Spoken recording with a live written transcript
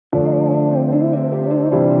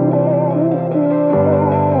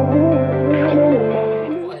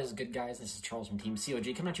guys? This is Charles from Team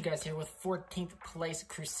COG coming at you guys here with 14th place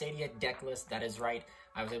Crusadia deck list. That is right.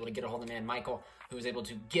 I was able to get a hold of the man Michael, who was able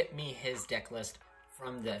to get me his deck list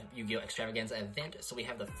from the YuGiOh Extravaganza event. So we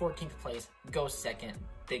have the 14th place, go second,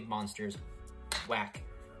 big monsters, whack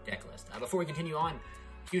deck list. Before we continue on,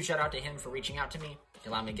 huge shout out to him for reaching out to me. He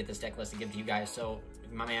allowed me to get this deck list to give to you guys. So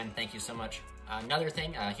my man, thank you so much. Another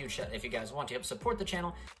thing, huge shout, if you guys want to help support the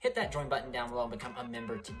channel, hit that join button down below and become a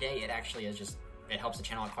member today. It actually is just, it helps the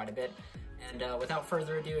channel out quite a bit. And without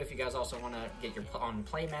further ado, if you guys also want to get your on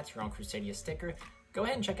play mats, your own Crusadia sticker, go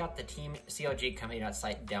ahead and check out the Team COG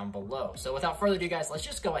company.site down below. So without further ado, guys, let's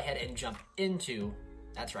just go ahead and jump into,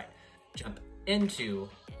 that's right, jump into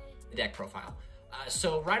the deck profile.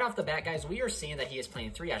 So right off the bat, guys, we are seeing that he is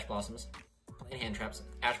playing 3 Ash Blossoms, playing hand traps.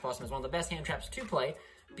 Ash Blossom is one of the best hand traps to play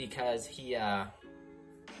because he,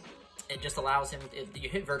 it just allows him, you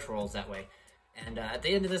hit virtual rolls that way. And at the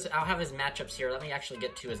end of this, I'll have his matchups here. Let me actually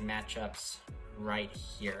get to his matchups right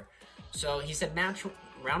here. So he said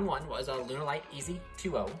round 1 was a Lunar Light Easy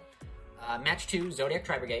 2-0. Match 2, Zodiac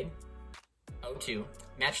Tri-Brigade, 0-2.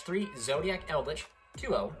 Match 3, Zodiac Eldritch,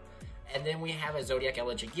 2-0. And then we have a Zodiac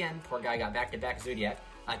Eldritch again. Poor guy got back-to-back Zodiac.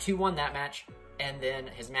 2-1 that match. And then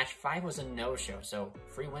his match 5 was a no-show. So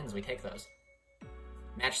free wins, we take those.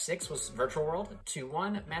 Match 6 was Virtual World,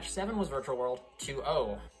 2-1. Match 7 was Virtual World,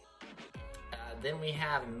 2-0. Then we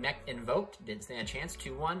have Mech Invoked, didn't stand a chance,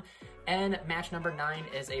 2-1. And match number 9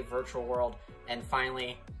 is a Virtual World. And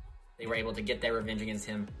finally, they were able to get their revenge against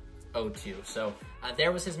him, 0-2. So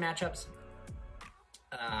there was his matchups.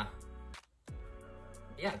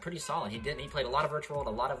 Yeah, pretty solid. He played a lot of Virtual World, a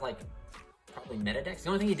lot of like probably meta decks. The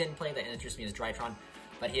only thing he didn't play that interests me is Drytron,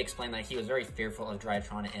 but he explained that he was very fearful of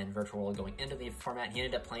Drytron and Virtual World going into the format. He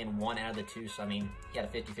ended up playing 1 out of the 2, so I mean, he had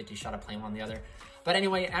a 50-50 shot of playing one or the other. But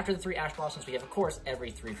anyway, after the 3 Ash Blossoms, we have, of course,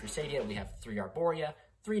 every 3 Crusadia. We have 3 Arborea,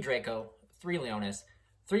 3 Draco, 3 Leonis,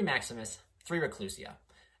 3 Maximus, 3 Reclusia.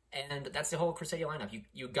 And that's the whole Crusadia lineup.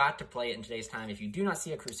 You got to play it in today's time. If you do not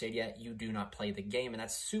see a Crusadia, you do not play the game. And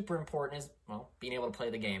that's super important, is, well, being able to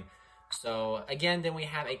play the game. So, again, then we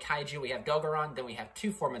have a Kaiju, we have Dogoron, then we have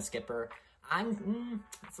 2 Foreman Skipper.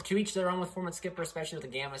 To each their own with Foreman Skipper, especially with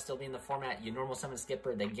the Gamma still being the format. You normal summon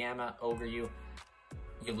Skipper, they Gamma, Ogre you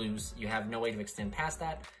lose. You have no way to extend past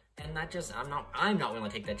that. And that just, I'm not willing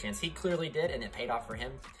to take that chance. He clearly did, and it paid off for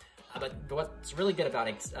him. But what's really good about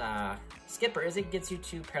Skipper is it gets you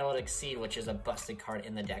to Paralytic Seed, which is a busted card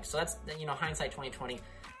in the deck. So that's, you know, hindsight 2020.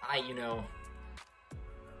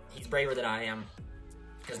 He's braver than I am.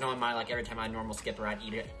 Because knowing my, like, every time I normal Skipper, I'd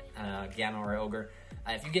eat it, Gamma or Ogre.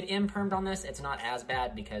 If you get impermed on this, it's not as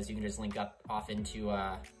bad because you can just link up off into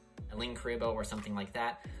a Ling Karibo or something like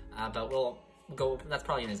that. But we'll go, that's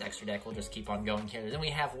probably in his extra deck. We'll just keep on going here. Then we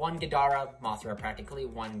have 1 Ghidorah, Mothra practically,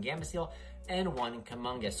 1 Gameciel, and 1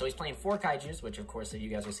 Kamungus. So he's playing 4 Kaijus, which of course you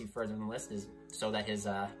guys will see further in the list, is so that his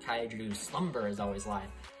Kaiju Slumber is always live.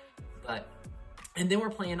 And then we're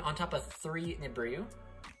playing on top of 3 Nibiru,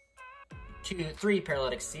 3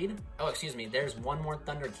 Paralytic Seed. Oh, excuse me, there's 1 more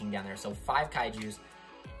Thunder King down there, so 5 Kaijus.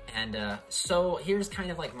 And so here's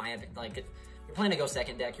kind of like my, like, you're playing a go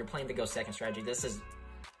second deck, you're playing the go second strategy. This is,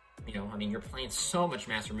 you know, I mean, you're playing so much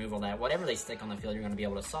mass removal that whatever they stick on the field, you're going to be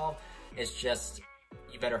able to solve. It's just,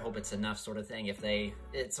 you better hope it's enough sort of thing.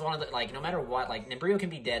 It's one of the, like, no matter what, like, Nibiru can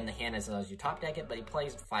be dead in the hand as allows you top deck it, but he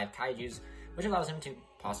plays 5 Kaijus, which allows him to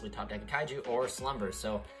possibly top deck a Kaiju or Slumber.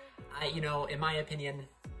 So, you know, in my opinion,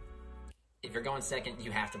 if you're going second,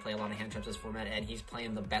 you have to play a lot of hand traps this format, and he's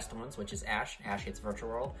playing the best ones, which is Ash. Ash hits Virtual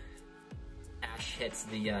World. Ash hits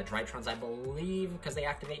the Drytrons, I believe, because they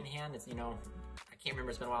activate in hand. It's, you know, I can't remember,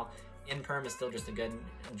 it's been a while. Imperm is still just a good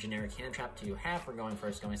generic hand trap to have for going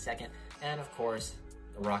first, going second. And of course,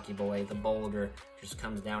 the Rocky Boy, the Boulder, just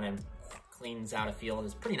comes down and cleans out a field.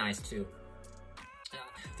 It's pretty nice too.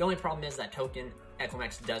 The only problem is that token,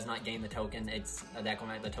 Echomax does not gain the token. It's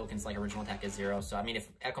the token's like original attack is 0. So I mean, if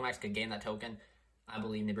Echomax could gain that token, I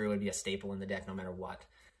believe Nibiru would be a staple in the deck no matter what.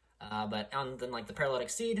 But then like the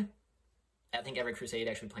Paralytic Seed, I think every Crusade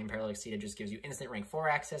actually playing Paralytic Seed, it just gives you instant rank 4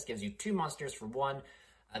 access, gives you 2 monsters for 1.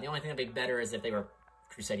 The only thing that'd be better is if they were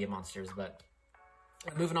Crusadia monsters. But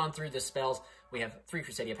moving on through the spells, we have 3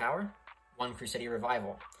 Crusadia Power, 1 Crusadia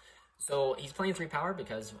Revival. So he's playing 3 power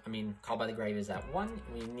because, I mean, Call by the Grave is at 1.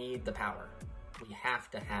 We need the power. We have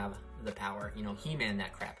to have the power. You know, He-Man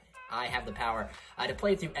that crap. I have the power to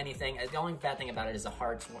play through anything. The only bad thing about it is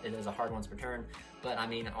it is a hard once per turn. But I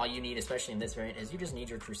mean, all you need, especially in this variant, is you just need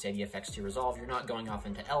your Crusadia effects to resolve. You're not going off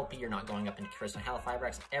into LP. You're not going up into Crystal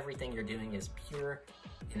Halifabrax. Everything you're doing is pure,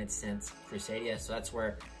 in its sense, Crusadia. So that's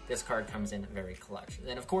where this card comes in very clutch.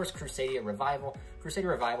 Then, of course, Crusadia Revival. Crusadia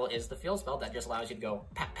Revival is the field spell that just allows you to go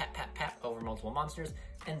pat, pat, pat, pat, pap over multiple monsters,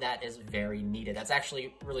 and that is very needed. That's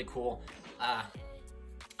actually really cool.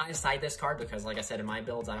 I side this card because, like I said, in my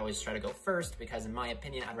builds, I always try to go first because, in my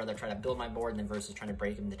opinion, I'd rather try to build my board than versus trying to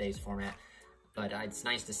break in today's format. But it's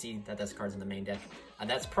nice to see that this card's in the main deck.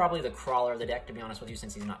 That's probably the crawler of the deck, to be honest with you,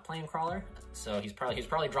 since he's not playing crawler. So he's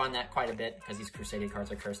probably drawn that quite a bit because these Crusadia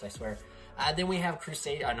cards are cursed, I swear. Then we have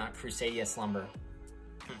Crusadia Slumber.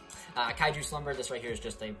 Kaiju Slumber, this right here is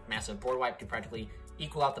just a massive board wipe to practically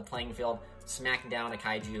equal out the playing field, smack down a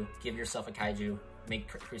Kaiju, give yourself a Kaiju, make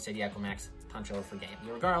Crusadia Equimax, punch over for game.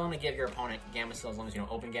 You're going to give your opponent Gamma Seal as long as you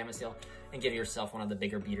don't open Gamma Seal, and give yourself one of the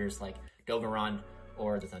bigger beaters like Dogaron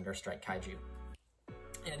or the Thunderstrike Kaiju.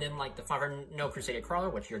 And then, like, for no Crusadia Crawler,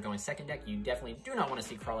 which you're going second deck, you definitely do not want to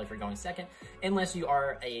see Crawler if you're going second, unless you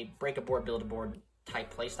are a break a board, build a board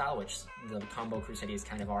type playstyle, which the combo Crusadias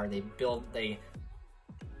kind of are. They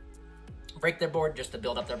break their board just to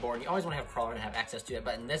build up their board. You always want to have Crawler to have access to it,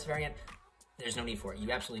 but in this variant, there's no need for it.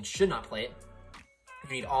 You absolutely should not play it.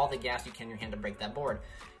 You need all the gas you can in your hand to break that board.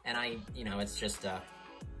 And it's just,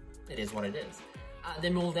 it is what it is.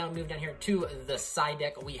 Then move down here to the side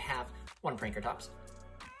deck. We have one Prankertops.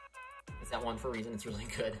 It's that one for a reason. It's really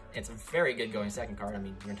good. It's a very good going second card. I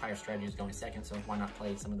mean, your entire strategy is going second, so why not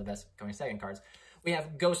play some of the best going second cards? We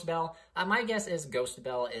have Ghost Bell. My guess is Ghost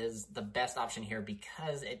Bell is the best option here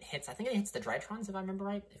because it hits, I think it hits the Drytrons, if I remember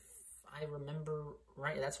right. If I remember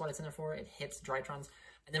right, that's what it's in there for. It hits Drytrons.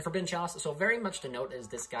 And then Forbidden Chalice. So very much to note is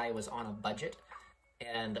this guy was on a budget.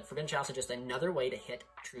 And Forbidden Chalice is just another way to hit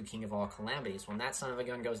True King of all Calamities. When that son of a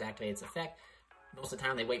gun goes to activate its effect, most of the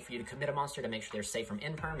time they wait for you to commit a monster to make sure they're safe from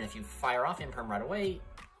Imperm. And if you fire off Imperm right away,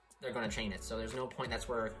 they're going to chain it. So there's no point. That's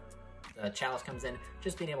where the Chalice comes in.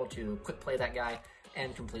 Just being able to quick play that guy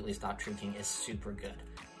and completely stop True King is super good.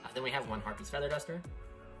 Then we have one Harpy's Feather Duster.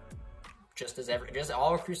 Just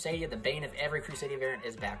all Crusadia, the bane of every Crusadia variant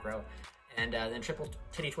is back row. And then triple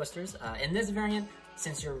Titty Twisters. In this variant,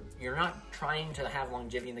 since you're not trying to have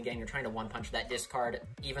longevity in the game, you're trying to one-punch that discard,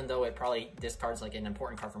 even though it probably discards like an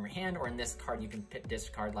important card from your hand, or in this card you can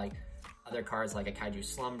discard like other cards like a Kaiju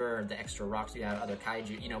Slumber, the extra rocks you have, other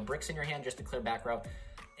Kaiju, bricks in your hand just to clear back row.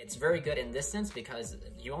 It's very good in this sense because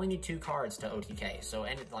you only need 2 cards to OTK. So,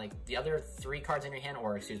 and like the other 3 cards in your hand,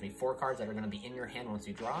 or excuse me, 4 cards that are going to be in your hand once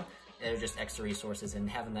you draw, they're just extra resources, and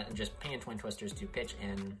having that and just paying Twin Twisters to pitch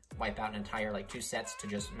and wipe out an entire like 2 sets to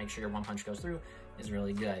just make sure your one punch goes through is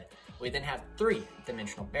really good. We then have 3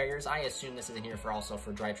 Dimensional Barriers. I assume this is in here for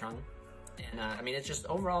Drytron. And I mean, it's just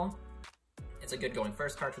overall, it's a good going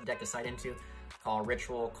first card for the deck to side into. Call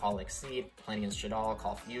Ritual, call Exceed, playing against Shadal,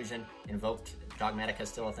 call Fusion, Invoked, Dogmatica is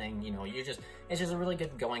still a thing. It's just a really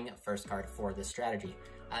good going first card for this strategy.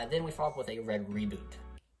 Then we follow up with a red Reboot.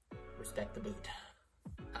 Respect the boot.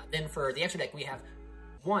 Then for the extra deck, we have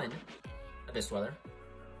 1 Abyss Dweller.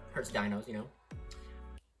 Hurts dinos,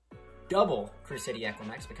 Double Crusadia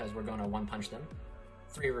Equimax because we're going to one-punch them.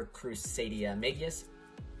 3 Crusadia Magius.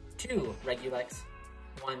 2 Regulex.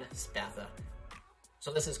 1 Spatha.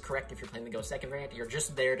 So this is correct if you're playing the Go Second variant. You're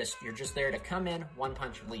just there to come in, one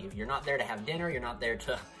punch, leave. You're not there to have dinner. You're not there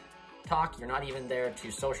to talk. You're not even there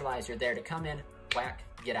to socialize. You're there to come in, whack,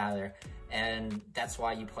 get out of there. And that's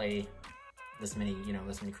why you play this many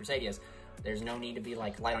Crusadias. There's no need to be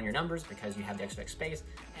like light on your numbers because you have the extra space.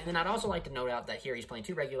 And then I'd also like to note out that here he's playing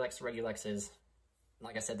 2 Regulex. Regulex is,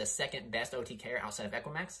 like I said, the second best OTK outside of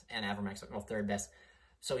Equimax, and Avramax, well, 3rd best.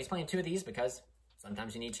 So he's playing 2 of these because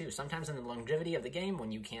sometimes you need 2. Sometimes in the longevity of the game,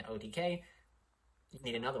 when you can't OTK, you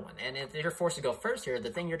need another one. And if you're forced to go first here,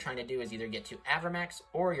 the thing you're trying to do is either get to Avramax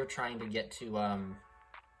or you're trying to get to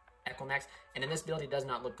Equimax. And in this build, he does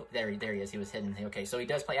not look... There he is. He was hidden. Okay, so he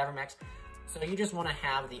does play Avramax. So you just want to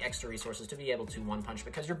have the extra resources to be able to one-punch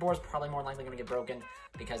because your board's probably more likely going to get broken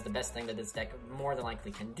because the best thing that this deck more than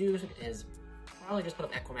likely can do is probably just put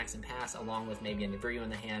up Equimax and pass along with maybe a Nibiru in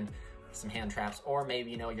the hand, some hand traps, or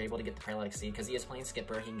maybe, you're able to get the Paralytic Seed because he is playing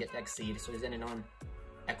Skipper. He can get Exceed, so he's in and on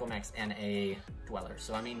Equimax and a Dweller.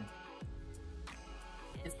 So, I mean,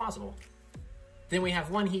 it's possible. Then we have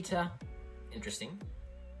 1 Hita. Interesting.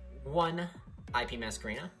 1 IP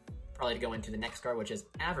Masquerena. Probably to go into the next card, which is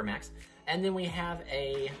Avramax. And then we have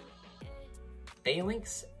a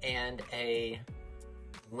Balinx and a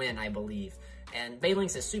Win, I believe. And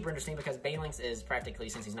Balinx is super interesting because Balinx is practically,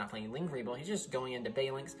 since he's not playing Ling Rebuild, he's just going into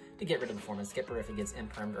Balinx to get rid of the Performance Skipper if it gets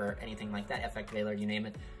impermed or anything like that, Effect Veiler, you name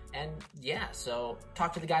it. And yeah, so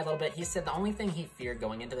talked to the guy a little bit. He said the only thing he feared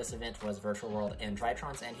going into this event was Virtual World and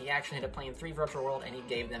Drytrons, and he actually ended up playing 3 Virtual World, and he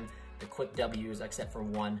gave them the quick W's except for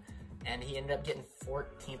 1. and he ended up getting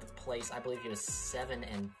 14th place. I believe he was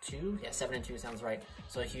 7-2. Yeah, 7-2 sounds right.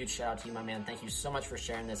 So a huge shout out to you, my man. Thank you so much for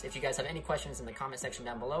sharing this. If you guys have any questions in the comment section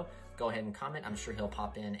down below, go ahead and comment. I'm sure he'll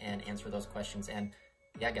pop in and answer those questions. And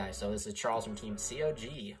yeah, guys, so this is Charles from Team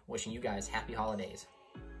COG, wishing you guys happy holidays.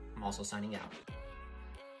 I'm also signing out.